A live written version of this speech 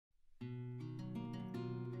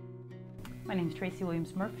My name is Tracy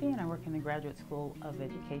Murphy and I work in the Graduate School of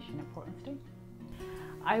Education at Portland State.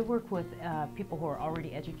 I work with people who are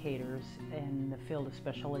already educators in the field of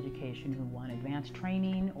special education who want advanced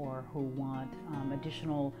training or who want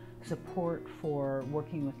additional support for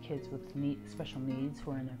working with kids with special needs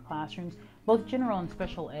who are in their classrooms, both general and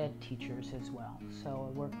special ed teachers as well. So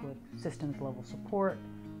I work with systems level support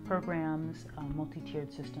programs, a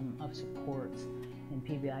multi-tiered system of supports in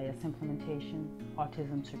PBIS implementation,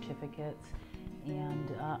 autism certificates, and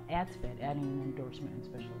ADSPED, adding an endorsement in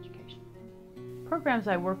special education. Programs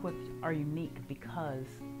I work with are unique because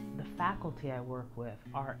the faculty I work with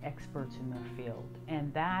are experts in their field,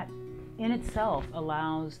 and that in itself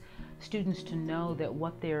allows students to know that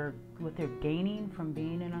what they're gaining from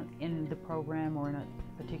being in the program or in a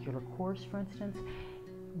particular course, for instance,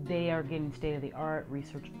 they are getting state-of-the-art,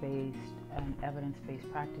 research-based, and evidence-based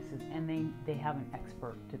practices, and they have an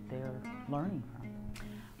expert that they're learning from.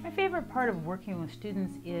 My favorite part of working with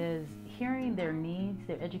students is hearing their needs,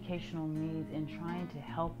 their educational needs, and trying to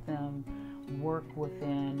help them work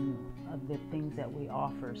within the things that we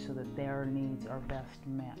offer so that their needs are best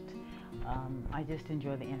met. I just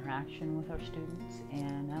enjoy the interaction with our students,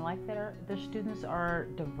 and I like that the students are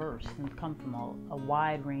diverse and come from a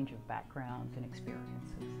wide range of backgrounds and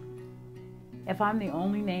experiences. If I'm the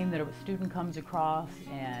only name that a student comes across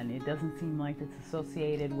and it doesn't seem like it's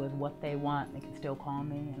associated with what they want, they can still call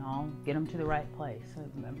me and I'll get them to the right place. So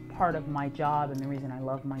part of my job, and the reason I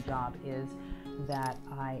love my job, is that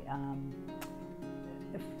I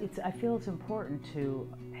feel it's important to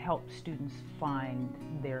help students find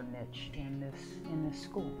their niche in this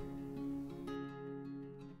school.